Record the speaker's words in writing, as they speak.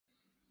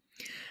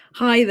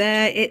Hi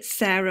there, it's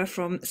Sarah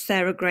from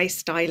Sarah Gray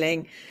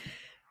Styling.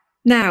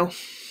 Now,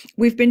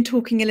 we've been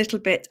talking a little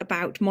bit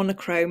about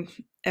monochrome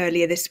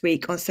earlier this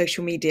week on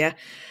social media,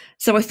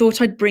 so I thought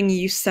I'd bring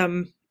you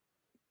some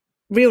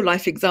real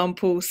life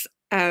examples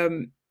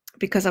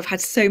because I've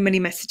had so many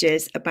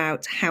messages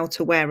about how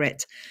to wear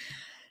it.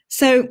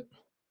 So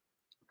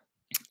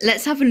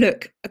let's have a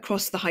look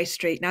across the high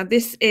street. Now,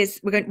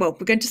 we're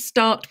going to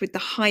start with the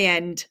high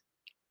end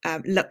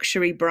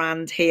luxury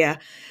brand here.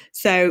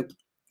 So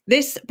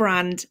this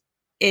brand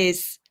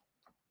is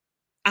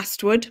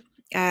Astwood,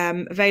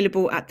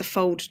 available at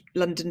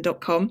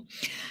thefoldlondon.com.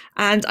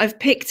 And I've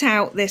picked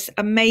out this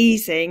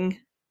amazing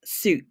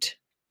suit,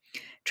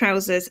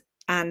 trousers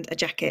and a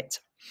jacket.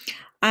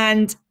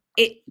 And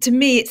to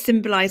me, it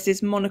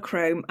symbolizes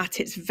monochrome at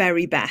its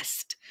very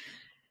best.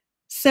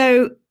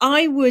 So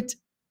I would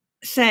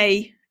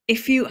say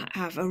if you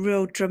have a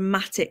real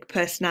dramatic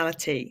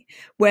personality,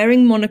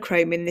 wearing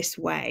monochrome in this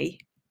way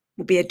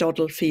will be a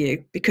doddle for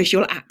you because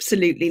you'll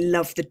absolutely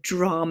love the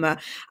drama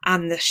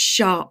and the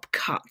sharp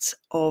cut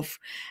of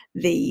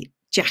the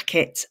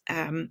jacket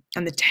and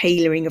the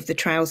tailoring of the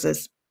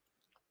trousers.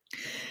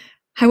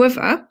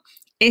 However,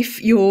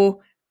 if you're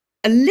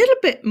a little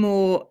bit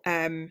more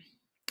a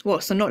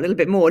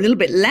little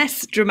bit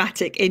less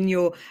dramatic in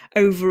your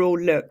overall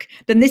look,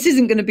 then this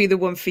isn't going to be the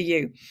one for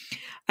you.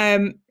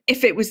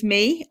 If it was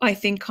me, I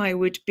think I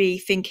would be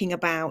thinking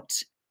about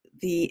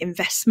the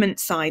investment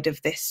side of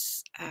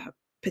this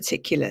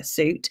particular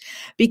suit,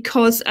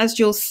 because as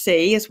you'll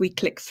see as we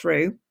click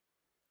through,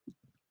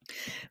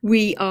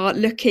 we are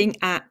looking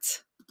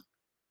at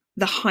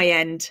the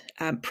high-end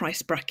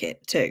price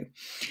bracket too.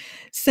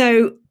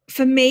 So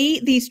for me,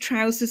 these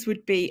trousers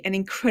would be an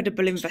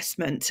incredible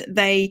investment.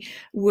 They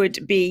would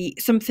be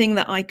something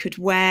that I could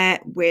wear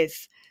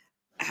with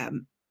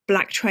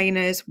black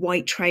trainers,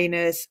 white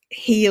trainers,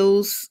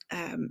 heels.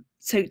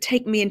 So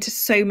take me into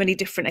so many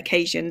different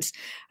occasions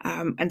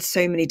and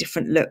so many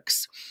different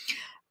looks.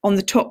 On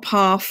the top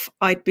half,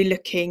 I'd be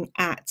looking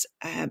at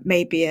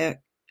maybe a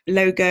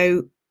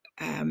logo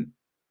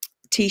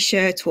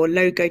t-shirt or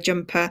logo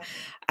jumper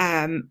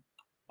to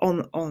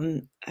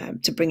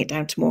bring it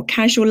down to more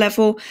casual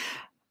level.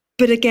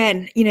 But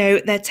again,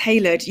 they're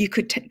tailored. You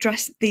could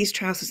dress these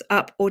trousers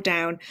up or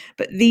down,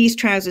 but these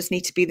trousers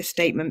need to be the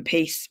statement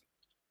piece.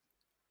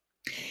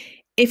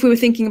 If we were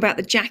thinking about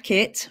the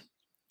jacket,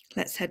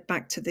 let's head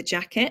back to the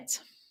jacket.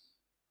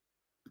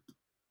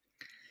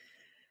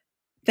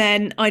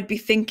 Then I'd be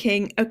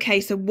thinking, okay,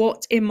 so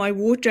what in my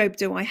wardrobe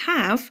do I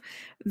have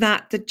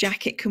that the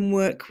jacket can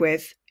work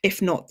with,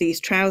 if not these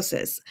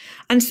trousers?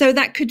 And so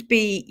that could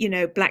be,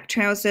 black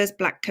trousers,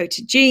 black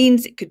coated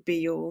jeans. It could be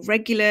your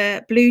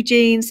regular blue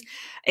jeans.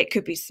 It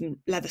could be some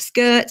leather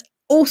skirt,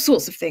 all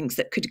sorts of things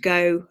that could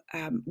go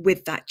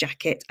with that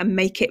jacket and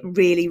make it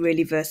really,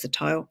 really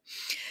versatile.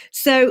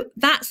 So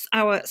that's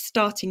our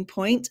starting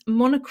point,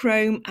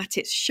 monochrome at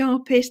its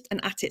sharpest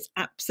and at its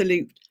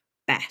absolute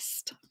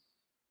best.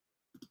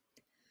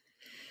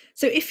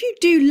 So if you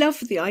do love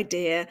the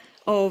idea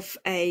of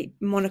a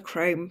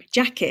monochrome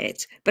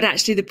jacket, but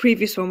actually the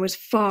previous one was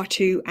far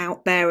too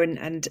out there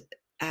and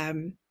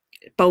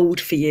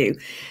bold for you,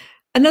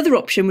 another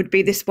option would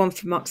be this one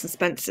from Marks and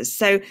Spencer's.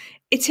 So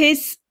it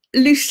is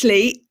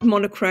loosely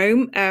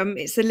monochrome.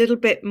 It's a little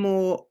bit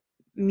more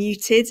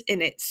muted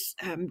in its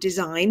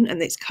design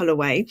and its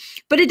colorway,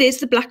 but it is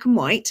the black and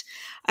white.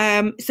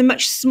 It's a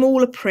much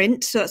smaller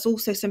print, so that's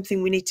also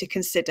something we need to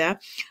consider,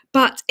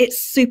 but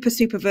it's super,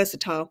 super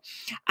versatile.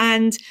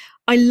 And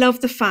I love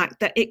the fact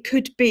that it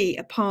could be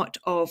a part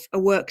of a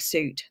work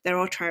suit. There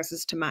are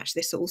trousers to match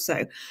this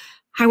also.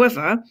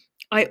 However,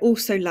 I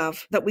also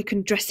love that we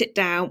can dress it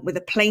down with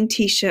a plain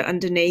t-shirt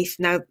underneath.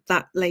 Now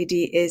that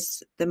lady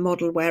is the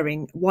model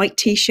wearing white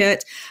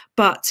t-shirt,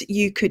 but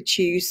you could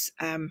choose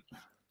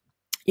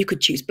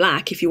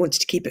black if you wanted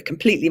to keep it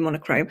completely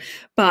monochrome,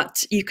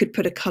 but you could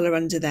put a colour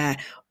under there,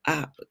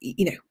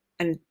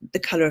 and the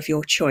colour of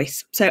your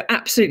choice. So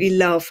absolutely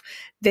love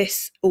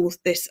this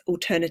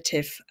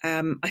alternative.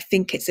 I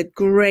think it's a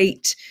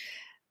great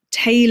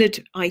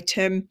tailored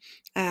item,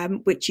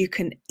 which you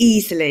can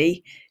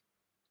easily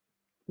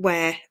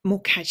wear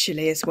more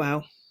casually as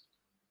well.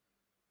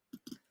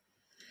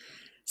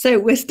 So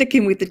we're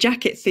sticking with the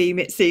jacket theme,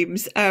 it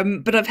seems,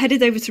 but I've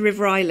headed over to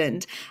River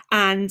Island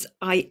and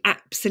I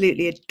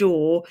absolutely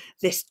adore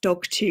this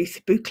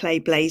dogtooth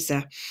boucle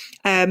blazer.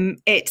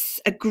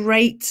 It's a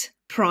great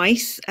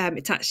price.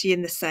 It's actually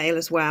in the sale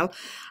as well.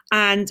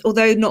 And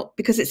although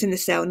because it's in the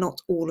sale,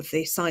 not all of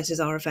the sizes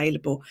are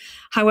available.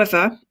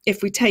 However,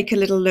 if we take a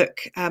little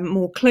look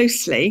more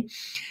closely,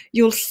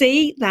 you'll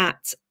see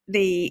that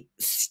the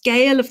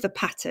scale of the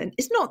pattern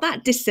is not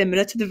that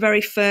dissimilar to the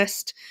very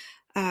first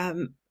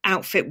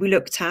outfit we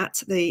looked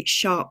at, the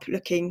sharp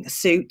looking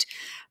suit.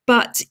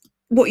 But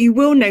what you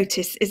will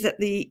notice is that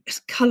the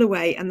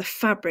colorway and the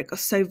fabric are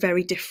so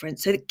very different.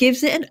 So it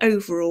gives it an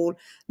overall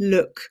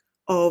look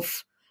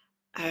of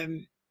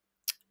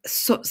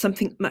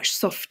something much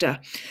softer.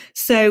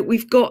 So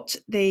we've got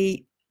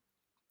the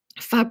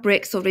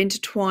fabric sort of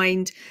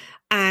intertwined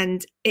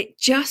And it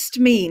just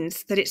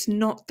means that it's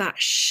not that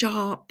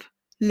sharp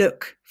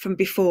look from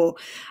before,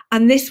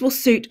 and this will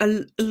suit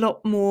a lot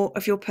more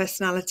of your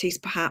personalities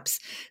perhaps.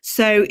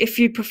 So if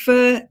you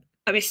prefer,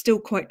 I mean, it's still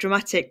quite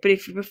dramatic, but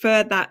if you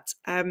prefer that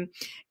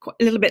quite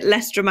a little bit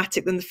less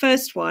dramatic than the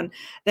first one,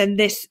 then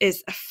this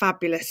is a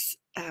fabulous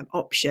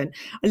option.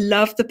 I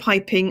love the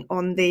piping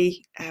on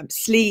the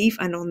sleeve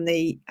and on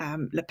the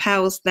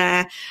lapels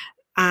there.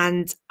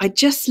 And I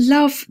just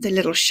love the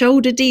little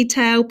shoulder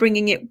detail,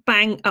 bringing it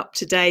bang up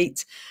to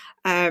date.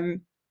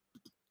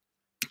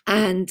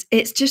 And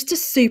it's just a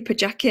super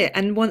jacket.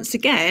 And once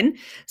again,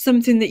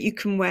 something that you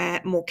can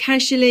wear more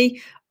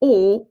casually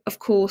or, of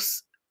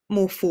course,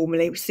 more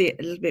formally. We see it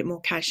a little bit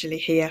more casually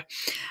here.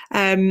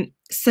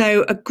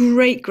 So a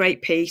great,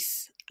 great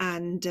piece.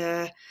 And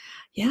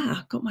yeah,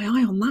 I've got my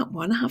eye on that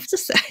one, I have to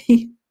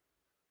say.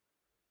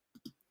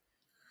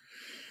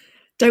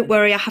 Don't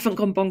worry, I haven't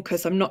gone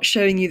bonkers. I'm not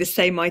showing you the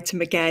same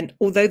item again.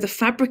 Although the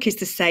fabric is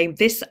the same,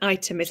 this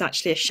item is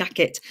actually a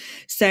shacket.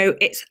 So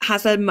it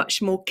has a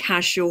much more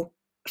casual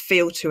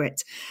feel to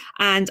it.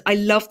 And I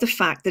love the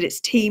fact that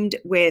it's teamed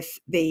with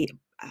the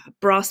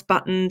brass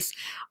buttons.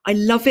 I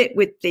love it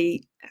with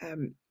the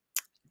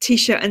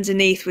t-shirt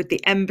underneath with the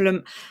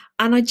emblem.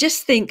 And I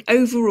just think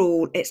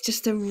overall, it's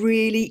just a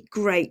really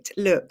great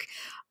look.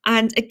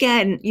 And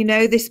again, you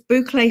know, this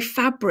boucle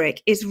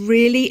fabric is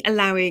really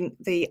allowing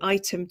the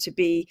item to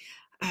be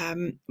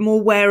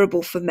more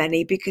wearable for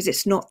many, because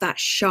it's not that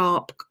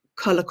sharp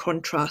color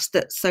contrast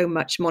that so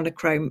much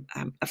monochrome,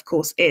 of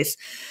course, is.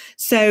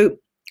 So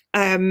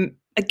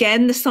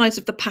again, the size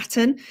of the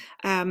pattern,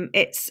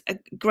 it's a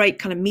great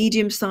kind of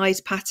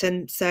medium-sized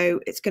pattern,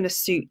 so it's going to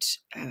suit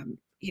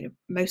you know,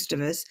 most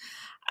of us.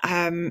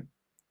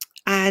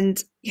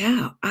 And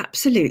yeah,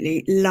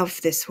 absolutely love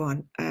this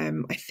one.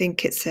 I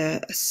think it's a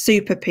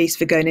super piece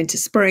for going into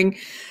spring,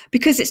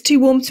 because it's too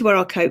warm to wear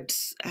our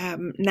coats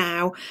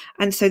now.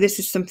 And so this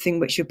is something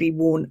which will be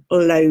worn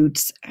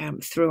loads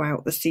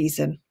throughout the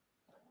season.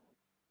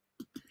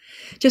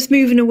 Just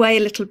moving away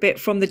a little bit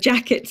from the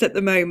jackets at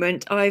the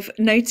moment, I've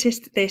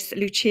noticed this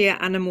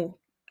Lucia animal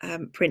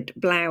print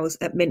blouse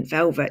at Mint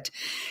Velvet.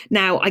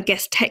 Now, I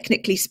guess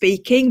technically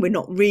speaking, we're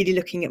not really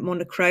looking at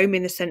monochrome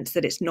in the sense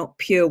that it's not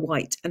pure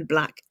white and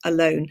black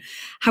alone.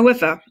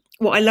 However,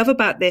 what I love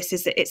about this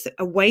is that it's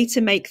a way to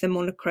make the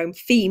monochrome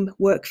theme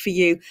work for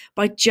you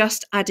by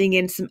just adding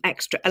in some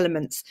extra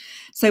elements.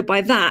 So by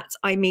that,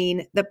 I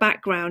mean the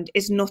background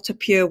is not a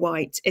pure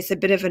white. It's a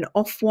bit of an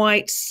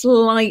off-white,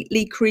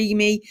 slightly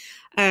creamy,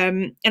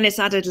 and it's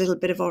added a little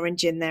bit of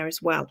orange in there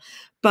as well.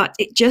 But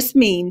it just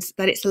means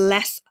that it's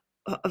less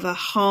of a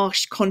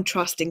harsh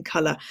contrasting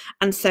colour,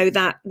 and so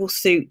that will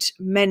suit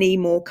many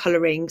more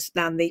colourings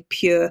than the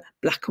pure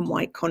black and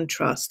white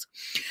contrast.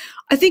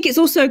 I think it's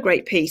also a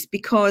great piece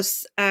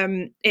because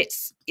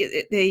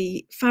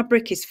the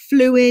fabric is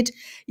fluid.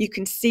 You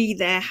can see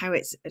there how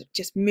it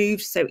just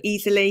moves so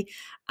easily,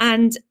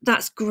 and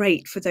that's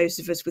great for those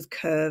of us with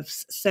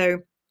curves. So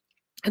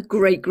a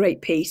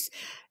great piece.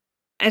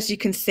 As you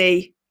can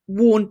see,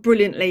 worn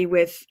brilliantly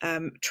with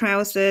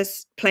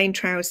trousers, plain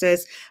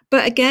trousers,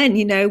 but again,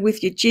 you know,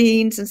 with your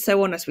jeans and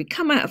so on. As we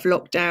come out of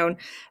lockdown,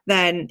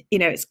 then you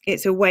know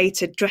it's a way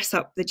to dress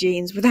up the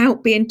jeans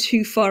without being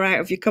too far out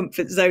of your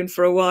comfort zone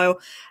for a while.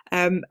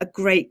 A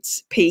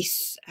great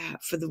piece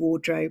for the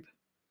wardrobe.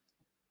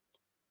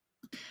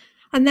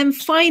 And then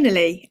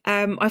finally,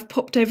 I've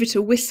popped over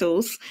to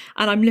Whistles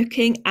and I'm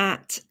looking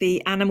at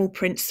the animal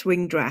print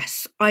swing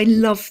dress. I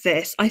love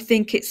this. I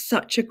think it's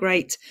such a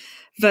great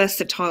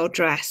versatile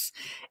dress,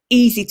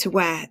 easy to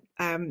wear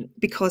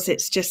because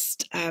it's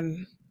just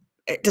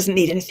it doesn't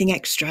need anything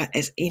extra.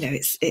 You know,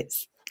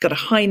 it's got a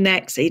high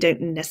neck, so you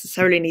don't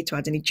necessarily need to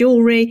add any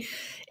jewelry.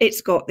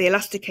 It's got the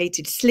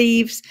elasticated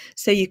sleeves,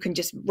 so you can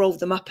just roll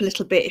them up a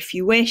little bit if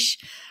you wish,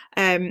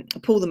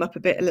 pull them up a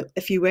bit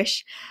if you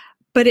wish.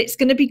 But it's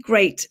going to be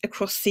great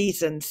across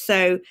seasons.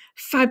 So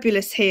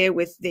fabulous here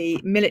with the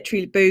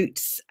military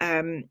boots,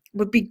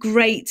 would be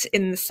great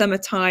in the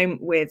summertime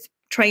with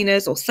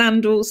trainers or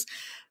sandals.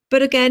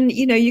 But again,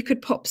 you know, you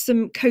could pop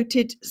some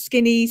coated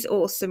skinnies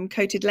or some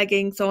coated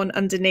leggings on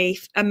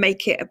underneath and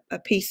make it a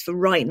piece for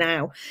right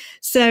now.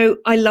 So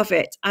I love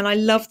it. And I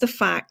love the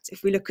fact,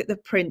 if we look at the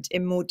print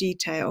in more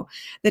detail,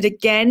 that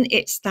again,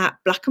 it's that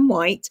black and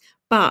white,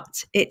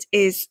 but it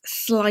is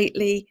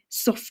slightly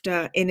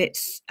softer in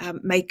its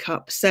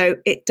makeup. So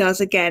it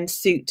does, again,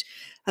 suit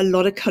a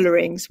lot of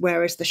colorings,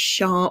 whereas the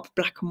sharp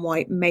black and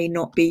white may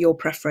not be your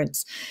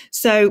preference.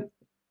 So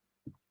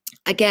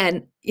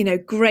again, you know,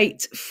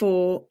 great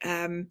for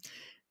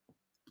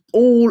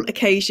all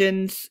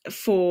occasions,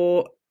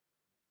 for,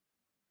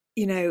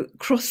 you know,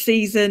 cross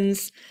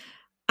seasons.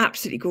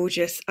 Absolutely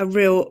gorgeous, a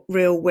real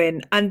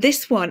win. And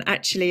this one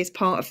actually is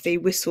part of the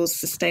Whistles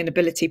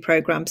sustainability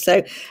program,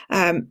 so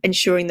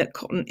ensuring that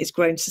cotton is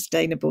grown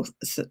sustainably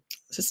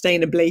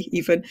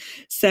even.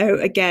 So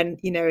again,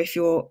 you know, if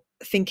you're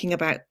thinking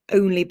about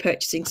only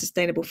purchasing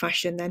sustainable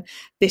fashion, then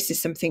this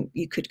is something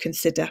you could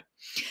consider.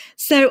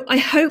 So I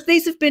hope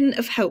these have been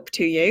of help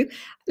to you.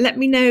 Let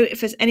me know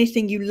if there's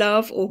anything you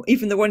love or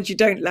even the ones you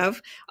don't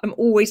love. I'm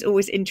always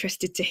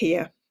interested to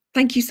hear.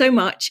 Thank you so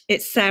much.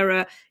 It's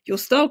Sarah, your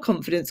style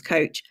confidence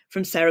coach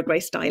from Sarah Gray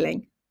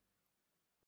Styling.